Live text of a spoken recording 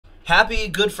Happy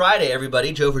Good Friday,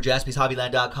 everybody. Joe for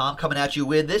JaspysHobbyland.com coming at you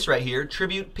with this right here.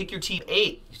 Tribute Pick Your Team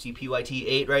 8. You see PYT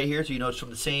 8 right here, so you know it's from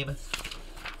the same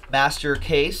master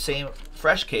case, same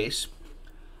fresh case.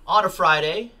 On a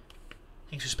Friday.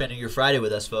 Thanks for spending your Friday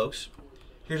with us, folks.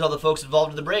 Here's all the folks involved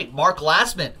in the break. Mark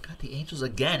Glassman. Got the Angels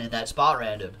again in that spot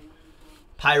random.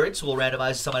 Pirates will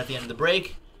randomize someone at the end of the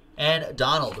break. And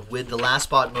Donald with the last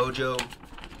spot mojo.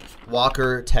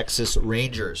 Walker, Texas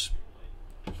Rangers.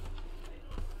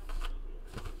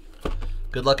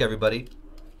 Good luck, everybody.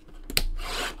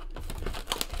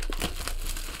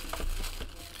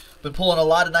 Been pulling a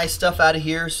lot of nice stuff out of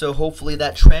here, so hopefully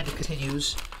that trend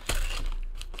continues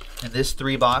in this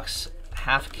 3-box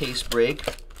half-case break.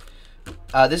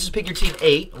 This is Pick Your Team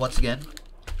 8, once again.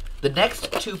 The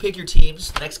next 2 Pick Your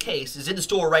Teams, the next case, is in the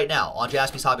store right now on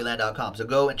JaspysHobbyland.com, so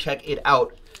go and check it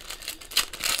out.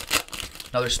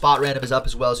 Another spot random is up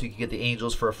as well, so you can get the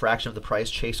Angels for a fraction of the price.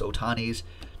 Chase Ohtani's,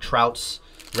 Trout's,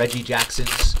 Reggie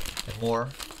Jackson's, and more.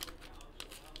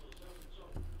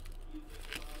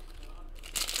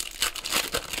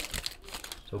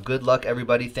 So good luck,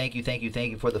 everybody. Thank you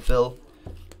for the fill.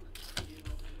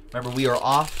 Remember, we are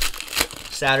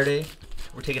off Saturday.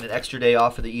 We're taking an extra day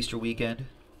off for the Easter weekend.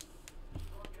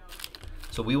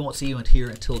 So we won't see you in here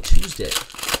until Tuesday.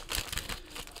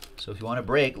 So if you want a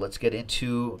break, let's get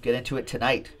into it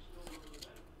tonight.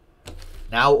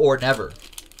 Now or never.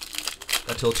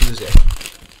 Until Tuesday.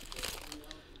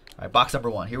 All right, box number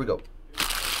 1. Here we go.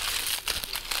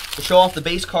 We'll show off the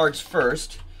base cards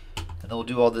first, and then we'll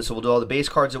do all this. So we'll do all the base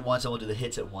cards at once, and we'll do the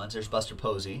hits at once. There's Buster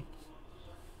Posey.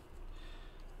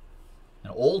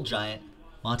 An old giant,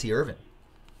 Monty Irvin.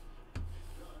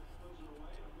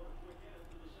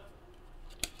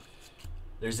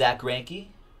 There's Zach Greinke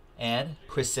and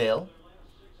Chris Sale.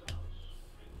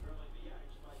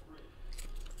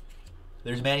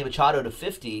 There's Manny Machado to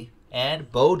 50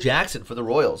 and Bo Jackson for the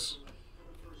Royals.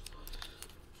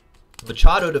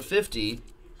 Machado to 50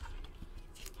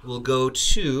 will go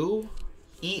to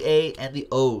EA and the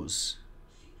O's.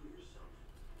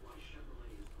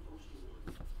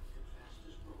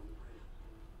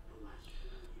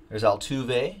 There's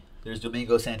Altuve. There's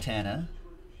Domingo Santana.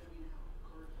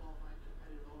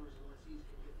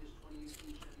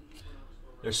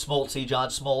 There's Smoltzy, John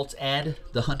Smoltz, and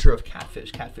the Hunter of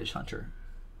Catfish, Catfish Hunter.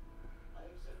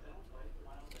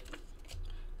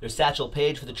 There's Satchel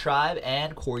Paige for the Tribe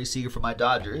and Corey Seager for my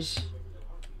Dodgers.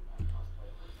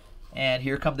 And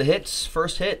here come the hits.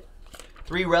 First hit.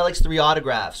 3 relics, 3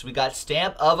 autographs. We got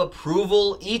Stamp of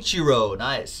Approval, Ichiro.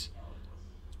 Nice.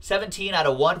 17 out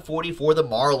of 140 for the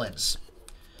Marlins.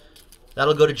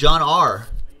 That'll go to John R.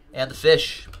 and the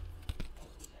Fish.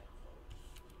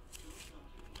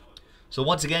 So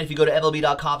once again, if you go to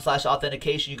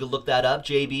MLB.com/authentication, you can look that up.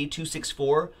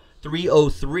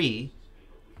 JB264303.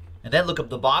 And then look up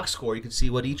the box score. You can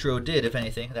see what Ichiro did, if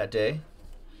anything, that day.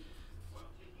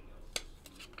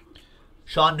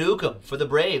 Sean Newcomb for the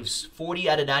Braves, 40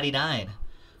 out of 99.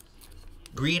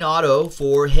 Green auto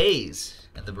for Hayes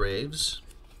and the Braves.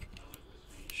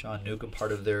 Sean Newcomb,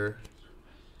 part of their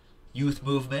youth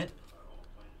movement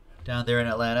down there in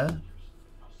Atlanta.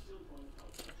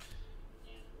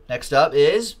 Next up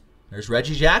there's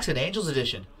Reggie Jackson, Angels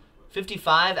edition.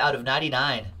 55 out of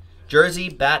 99. Jersey,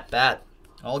 bat.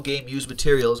 All game used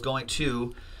material is going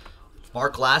to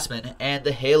Mark Glassman and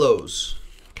the Halos,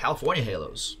 California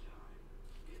Halos.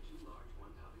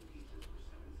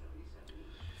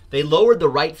 They lowered the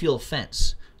right field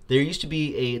fence. There used to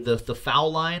be the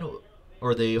foul line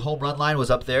or the home run line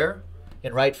was up there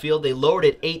in right field. They lowered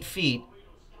it 8 feet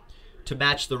to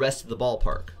match the rest of the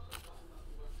ballpark.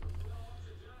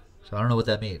 So I don't know what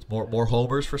that means. More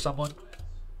homers for someone?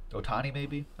 Ohtani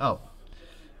maybe? Oh,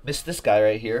 missed this guy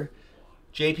right here.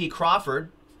 J.P. Crawford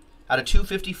out of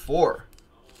 254.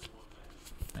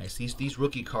 Nice. These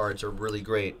rookie cards are really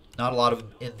great. Not a lot of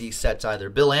them in these sets either.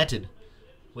 Bill Anton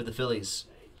with the Phillies.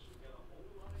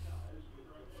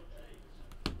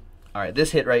 All right,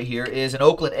 this hit right here is an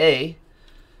Oakland A.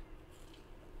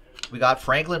 We got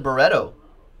Franklin Barreto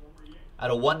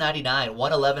out of 199.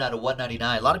 111 out of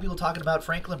 199. A lot of people talking about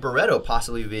Franklin Barreto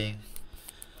possibly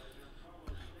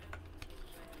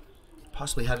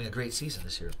having a great season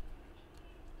this year.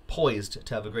 Poised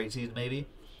to have a great season, maybe.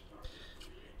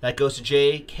 That goes to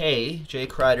Jay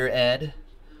Kreider, and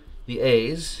the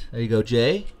A's. There you go,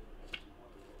 Jay.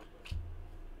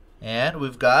 And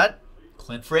we've got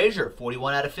Clint Frazier,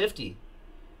 41 out of 50.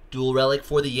 Dual relic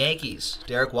for the Yankees.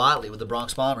 Derek Watley with the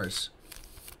Bronx Bombers.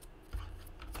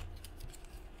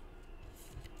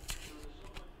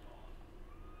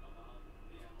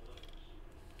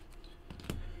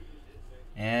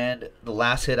 And the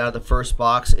last hit out of the first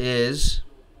box is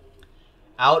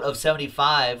Out of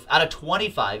 75, out of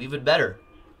 25, even better.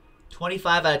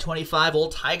 25 out of 25,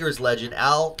 old Tigers legend,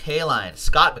 Al Kaline.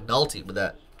 Scott McNulty with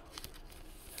that.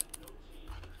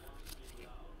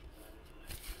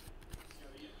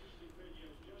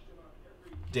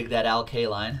 Dig that Al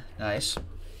Kaline. Nice.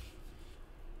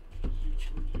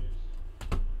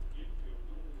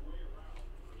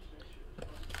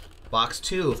 Box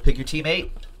 2 of Pick Your Team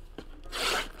 8.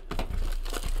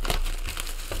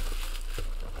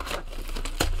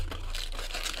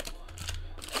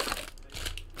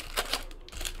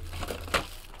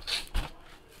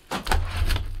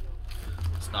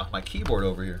 Knock my keyboard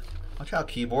over here. Watch out,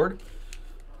 keyboard.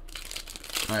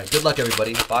 All right, good luck,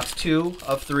 everybody. Box 2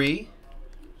 of 3.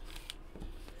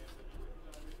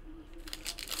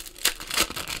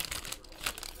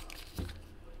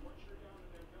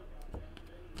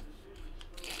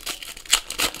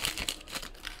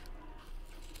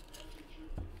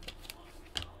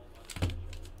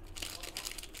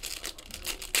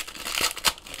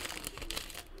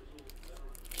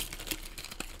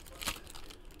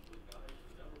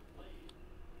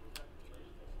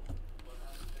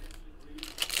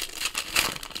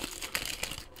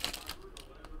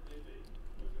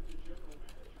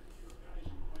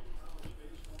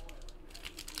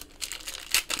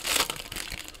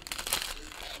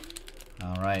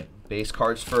 All right, base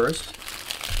cards first.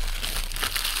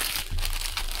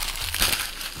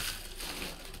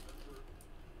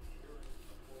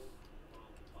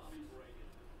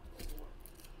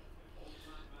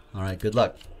 All right, good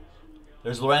luck.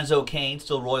 There's Lorenzo Cain,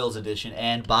 still Royals edition,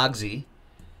 and Bogsy,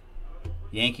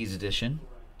 Yankees edition.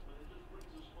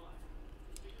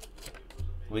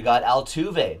 We got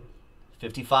Altuve,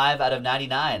 55 out of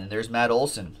 99, and there's Matt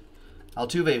Olson.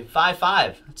 Altuve,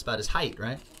 5'5". That's about his height,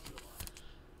 right?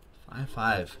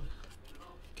 5'5".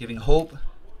 Giving hope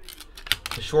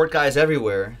to short guys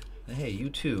everywhere. And hey, you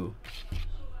too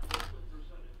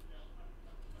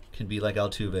can be like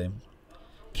Altuve.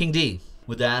 King D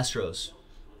with the Astros.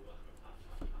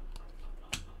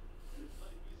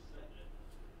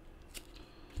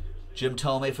 Jim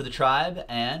Thome for the Tribe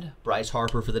and Bryce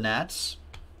Harper for the Nats.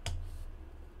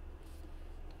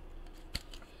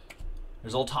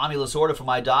 There's old Tommy Lasorda for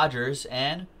my Dodgers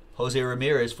and Jose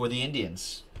Ramirez for the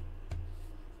Indians.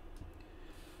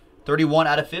 31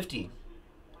 out of 50.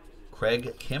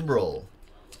 Craig Kimbrell.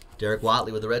 Derek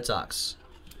Watley with the Red Sox.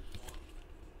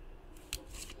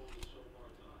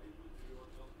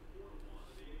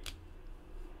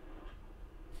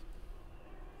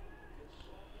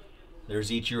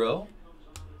 There's Ichiro.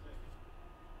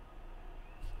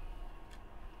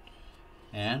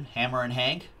 And Hammer and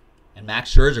Hank. And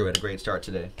Max Scherzer had a great start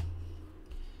today.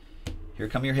 Here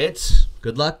come your hits.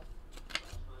 Good luck.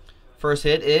 First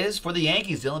hit is for the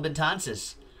Yankees, Dylan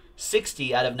Betances.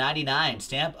 60 out of 99.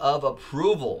 Stamp of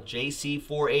approval.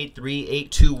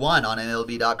 JC483821 on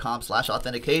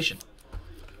MLB.com/authentication.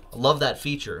 I love that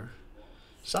feature.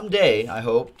 Someday, I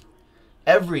hope,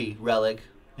 every relic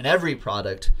and every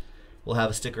product will have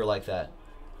a sticker like that.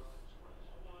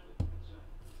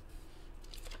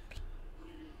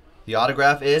 The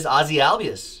autograph is Ozzie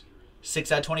Albies.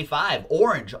 6 out of 25.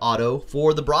 Orange auto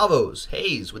for the Bravos.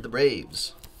 Hayes with the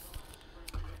Braves.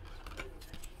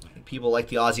 People like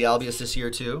the Ozzie Albies this year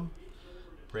too.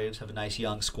 Braves have a nice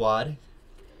young squad.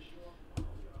 I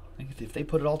think if they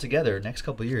put it all together, next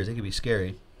couple of years, they could be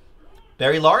scary.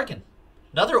 Barry Larkin.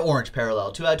 Another orange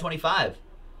parallel. 2 out of 25.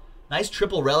 Nice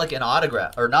triple relic and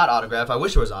autograph. Or not autograph. I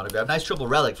wish it was an autograph. Nice triple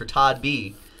relic for Todd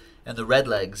B. and the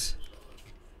Redlegs.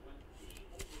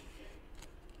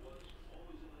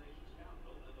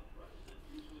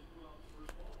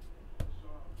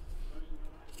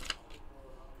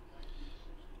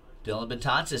 Dylan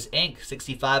Betances, Inc.,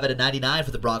 65 out of 99 for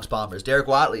the Bronx Bombers. Derek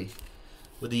Watley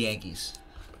with the Yankees.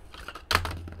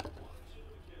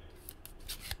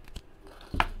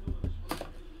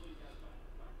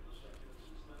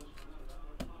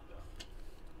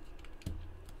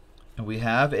 And we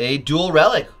have a dual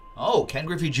relic. Oh, Ken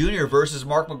Griffey Jr. versus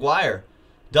Mark McGwire.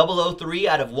 003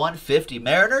 out of 150.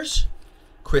 Mariners,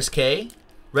 Chris K.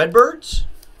 Redbirds,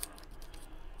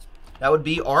 that would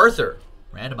be Arthur.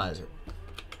 Randomizer.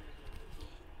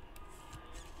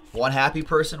 One happy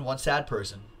person, one sad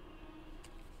person.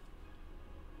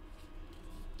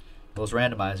 Those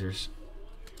randomizers.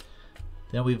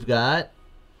 Then we've got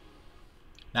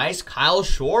nice Kyle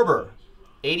Schwarber.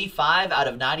 85 out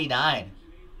of 99.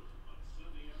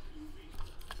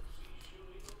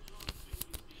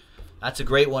 That's a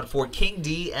great one for King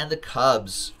D and the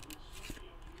Cubs.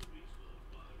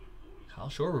 Kyle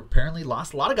Schwarber apparently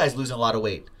lost. A lot of guys losing a lot of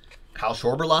weight. Kyle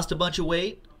Schwarber lost a bunch of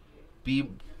weight.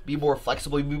 Be more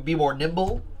flexible, be more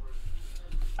nimble.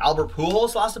 Albert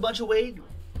Pujols lost a bunch of weight.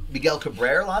 Miguel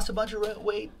Cabrera lost a bunch of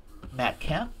weight. Matt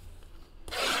Kemp.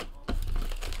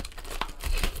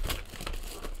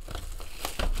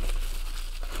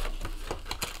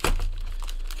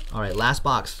 All right, last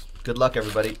box. Good luck,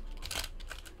 everybody.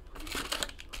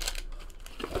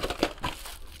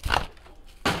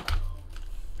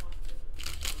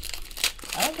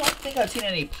 I don't think I've seen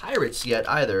any Pirates yet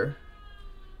either.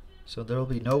 So there will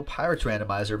be no Pirates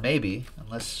randomizer, maybe,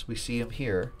 unless we see him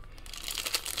here.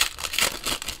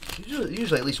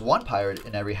 Usually at least one Pirate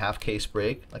in every half case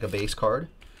break, like a base card.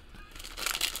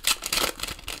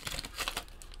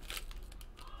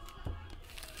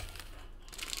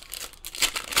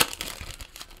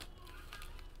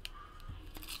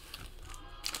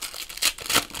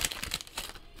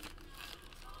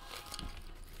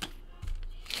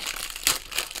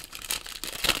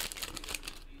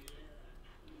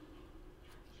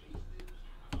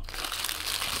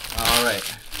 All right,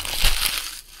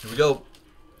 here we go.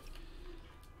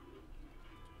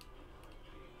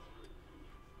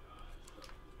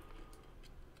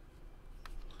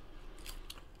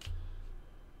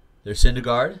 There's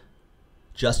Syndergaard,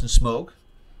 Justin Smoke.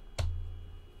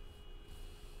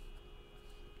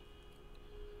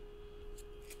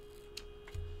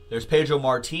 There's Pedro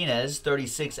Martinez,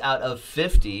 36 out of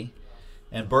 50,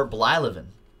 and Bert Blyleven.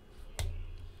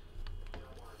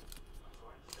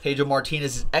 Pedro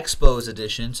Martinez's Expos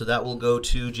edition, so that will go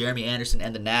to Jeremy Anderson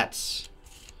and the Nats.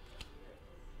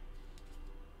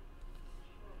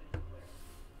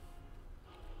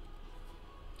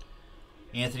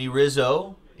 Anthony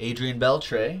Rizzo, Adrian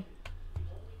Beltre.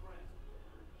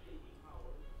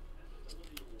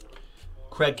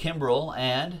 Craig Kimbrell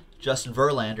and Justin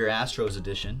Verlander, Astros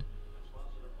edition.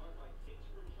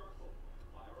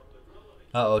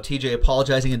 Uh-oh, TJ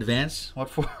apologizing in advance. What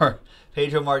for?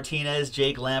 Pedro Martinez,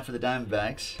 Jake Lamb for the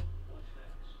Diamondbacks.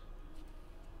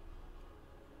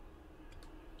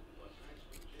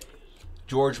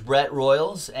 George Brett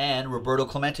Royals and Roberto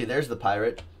Clemente. There's the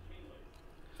Pirate.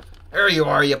 There you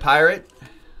are, you Pirate.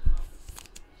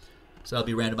 So that'll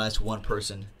be randomized to one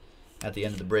person at the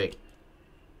end of the break.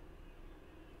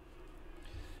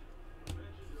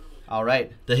 All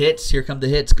right, the hits. Here come the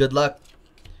hits. Good luck.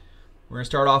 We're going to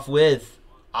start off with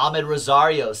Ahmed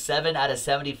Rosario, 7 out of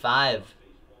 75.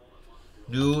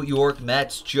 New York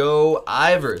Mets, Joe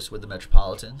Ivers with the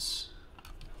Metropolitans.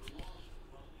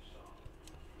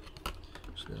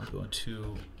 So I'm going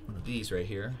to one of these right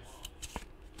here.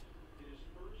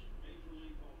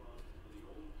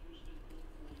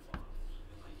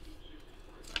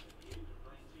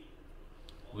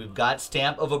 We've got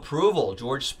stamp of approval,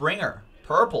 George Springer,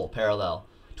 purple parallel,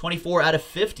 24 out of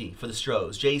 50 for the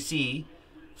Stros. JC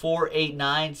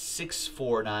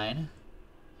 489649.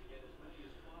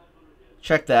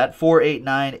 Check that,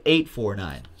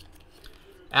 489849.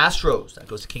 Astros, that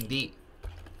goes to King D.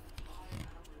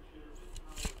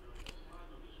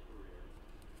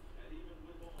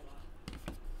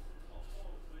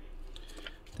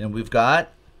 Then we've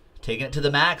got, taking it to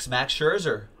the max, Max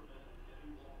Scherzer.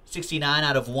 69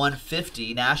 out of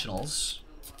 150, Nationals.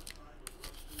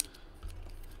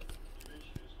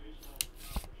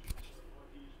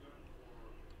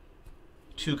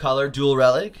 Two-color dual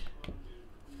relic.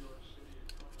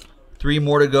 3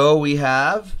 more to go. We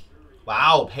have,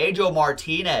 wow, Pedro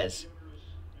Martinez.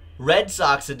 Red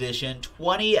Sox edition,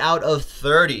 20 out of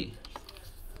 30.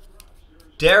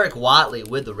 Derek Watley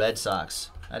with the Red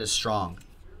Sox. That is strong.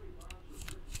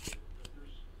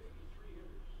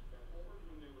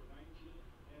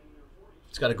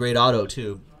 It's got a great auto,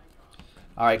 too.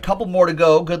 All right, couple more to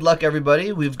go. Good luck,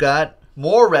 everybody. We've got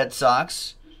more Red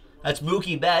Sox. That's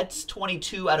Mookie Betts,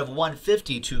 22 out of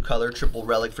 150, two-color triple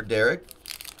relic for Derek.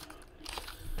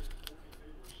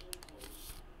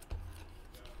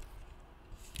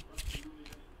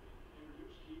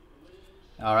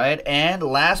 All right, and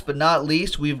last but not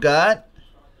least, we've got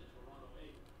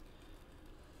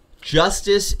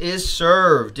Justice is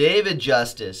Served. David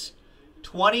Justice.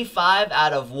 25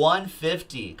 out of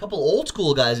 150. A couple old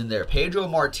school guys in there. Pedro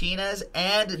Martinez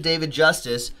and David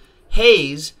Justice.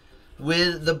 Hayes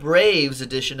with the Braves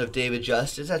edition of David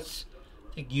Justice. That's,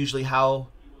 I think, usually how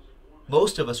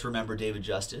most of us remember David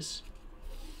Justice.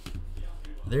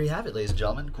 There you have it, ladies and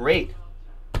gentlemen. Great.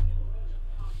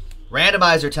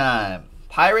 Randomizer time.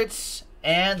 Pirates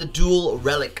and the dual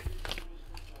relic.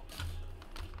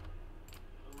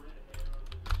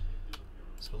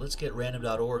 Let's get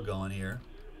random.org going here.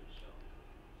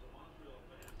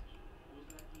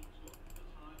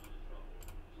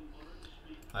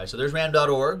 All right, so there's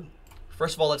random.org.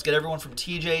 First of all, let's get everyone from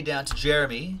TJ down to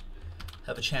Jeremy.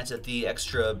 Have a chance at the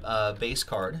extra base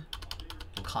card.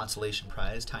 We'll consolation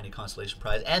prize, tiny consolation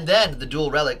prize. And then the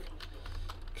dual relic,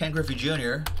 Ken Griffey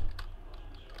Jr.,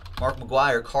 Mark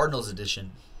McGwire, Cardinals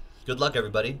edition. Good luck,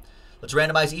 everybody. Let's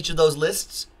randomize each of those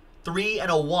lists. 3 and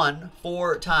a 1,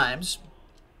 4 times.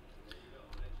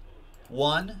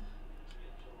 1,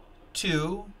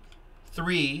 2,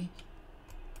 3,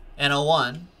 and a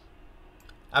 1.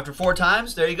 After 4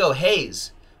 times, there you go.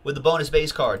 Hayes with the bonus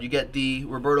base card. You get the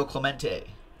Roberto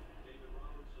Clemente.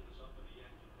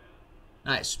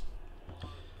 Nice.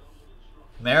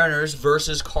 Mariners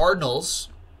versus Cardinals.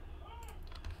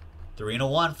 3 and a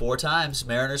 1, 4 times.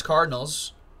 Mariners,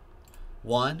 Cardinals.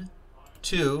 1,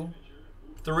 2,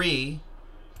 3,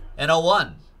 and a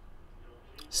 1.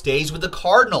 Stays with the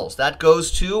Cardinals. That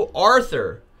goes to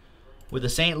Arthur with the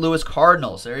St. Louis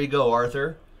Cardinals. There you go,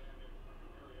 Arthur.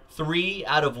 3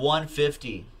 out of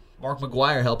 150. Mark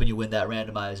McGwire helping you win that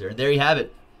randomizer. And there you have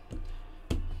it.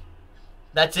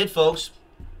 That's it, folks.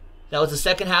 That was the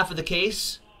second half of the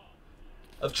case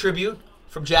of Tribute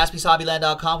from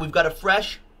JaspysHobbyland.com. We've got a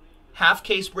fresh half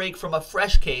case break from a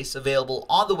fresh case available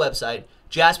on the website,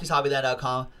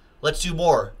 JaspysHobbyland.com. Let's do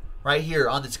more right here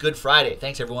on this Good Friday.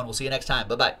 Thanks, everyone. We'll see you next time.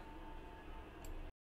 Bye-bye.